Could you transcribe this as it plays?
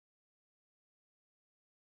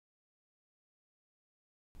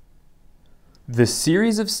The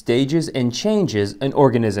series of stages and changes an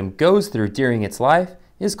organism goes through during its life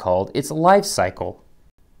is called its life cycle.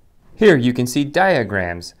 Here you can see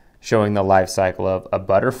diagrams showing the life cycle of a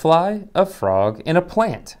butterfly, a frog, and a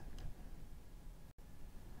plant.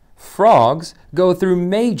 Frogs go through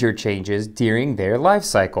major changes during their life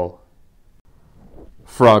cycle.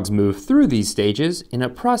 Frogs move through these stages in a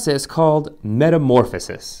process called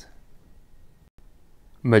metamorphosis.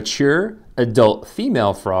 Mature adult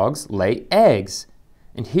female frogs lay eggs,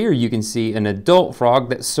 and here you can see an adult frog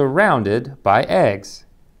that's surrounded by eggs.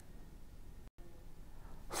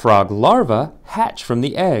 Frog larvae hatch from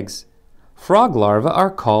the eggs. Frog larvae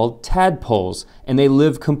are called tadpoles, and they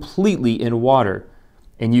live completely in water.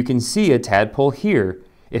 And you can see a tadpole here.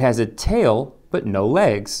 It has a tail, but no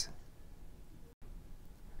legs.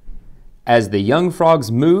 As the young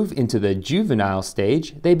frogs move into the juvenile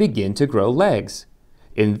stage, they begin to grow legs.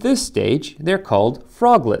 In this stage, they're called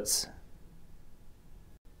froglets.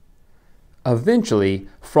 Eventually,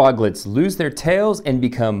 froglets lose their tails and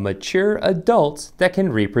become mature adults that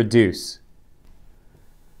can reproduce.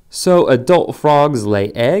 So adult frogs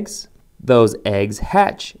lay eggs. Those eggs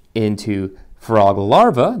hatch into frog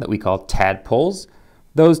larvae that we call tadpoles.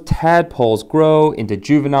 Those tadpoles grow into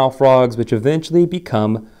juvenile frogs, which eventually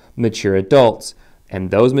become mature adults.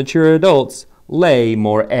 And those mature adults lay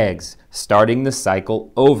more eggs, starting the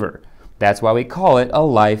cycle over. That's why we call it a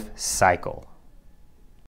life cycle.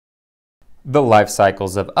 The life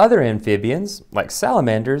cycles of other amphibians, like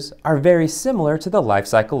salamanders, are very similar to the life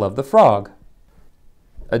cycle of the frog.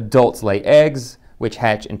 Adults lay eggs, which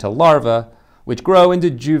hatch into larvae, which grow into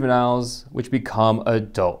juveniles, which become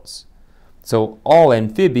adults. So all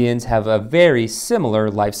amphibians have a very similar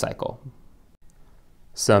life cycle.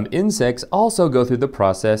 Some insects also go through the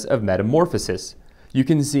process of metamorphosis. You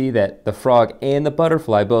can see that the frog and the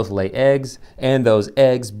butterfly both lay eggs, and those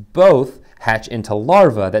eggs both hatch into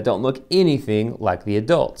larvae that don't look anything like the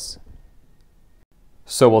adults.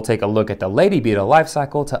 So we'll take a look at the lady beetle life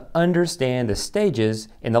cycle to understand the stages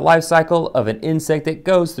in the life cycle of an insect that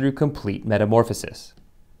goes through complete metamorphosis.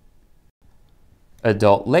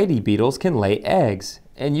 Adult lady beetles can lay eggs,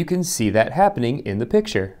 and you can see that happening in the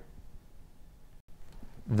picture.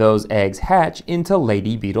 Those eggs hatch into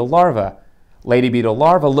lady beetle larvae. Lady beetle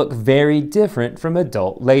larvae look very different from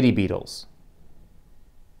adult lady beetles.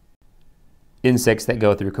 Insects that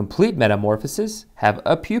go through complete metamorphosis have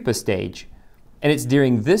a pupa stage, and it's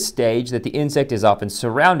during this stage that the insect is often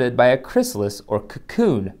surrounded by a chrysalis or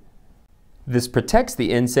cocoon. This protects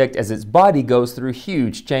the insect as its body goes through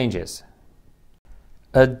huge changes.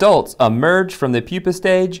 Adults emerge from the pupa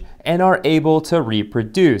stage and are able to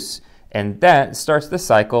reproduce, and that starts the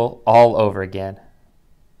cycle all over again.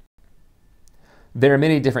 There are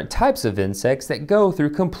many different types of insects that go through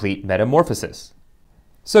complete metamorphosis.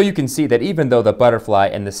 So you can see that even though the butterfly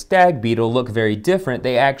and the stag beetle look very different,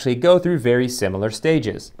 they actually go through very similar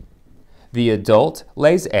stages. The adult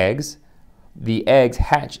lays eggs, the eggs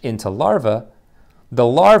hatch into larvae, the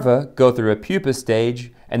larvae go through a pupa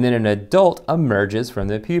stage, and then an adult emerges from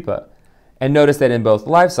the pupa. And notice that in both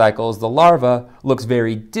life cycles, the larva looks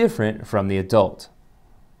very different from the adult.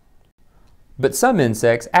 But some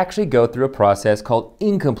insects actually go through a process called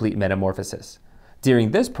incomplete metamorphosis. During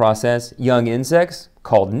this process, young insects,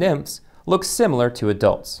 called nymphs, look similar to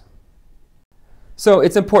adults. So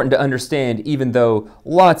it's important to understand, even though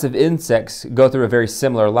lots of insects go through a very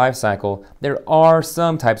similar life cycle, there are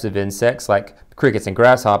some types of insects, like crickets and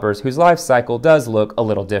grasshoppers, whose life cycle does look a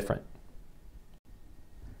little different.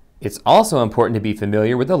 It's also important to be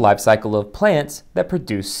familiar with the life cycle of plants that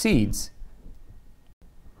produce seeds.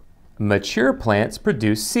 Mature plants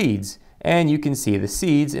produce seeds, and you can see the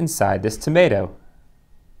seeds inside this tomato.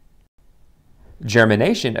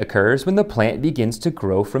 Germination occurs when the plant begins to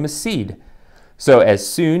grow from a seed. So as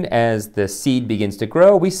soon as the seed begins to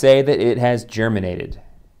grow, we say that it has germinated.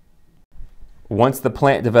 Once the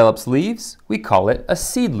plant develops leaves, we call it a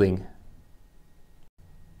seedling.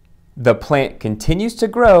 The plant continues to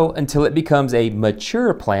grow until it becomes a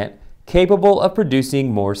mature plant capable of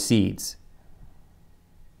producing more seeds.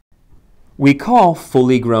 We call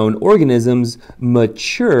fully grown organisms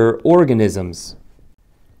mature organisms.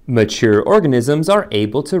 Mature organisms are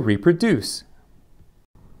able to reproduce.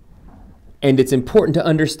 And it's important to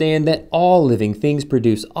understand that all living things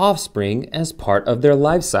produce offspring as part of their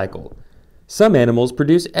life cycle. Some animals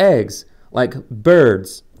produce eggs, like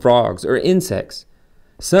birds, frogs, or insects.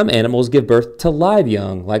 Some animals give birth to live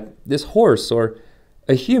young, like this horse or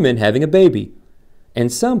a human having a baby.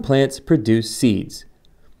 And some plants produce seeds.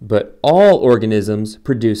 But all organisms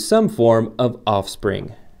produce some form of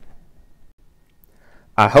offspring.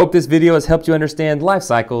 I hope this video has helped you understand life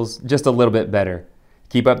cycles just a little bit better.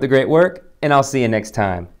 Keep up the great work, and I'll see you next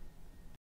time.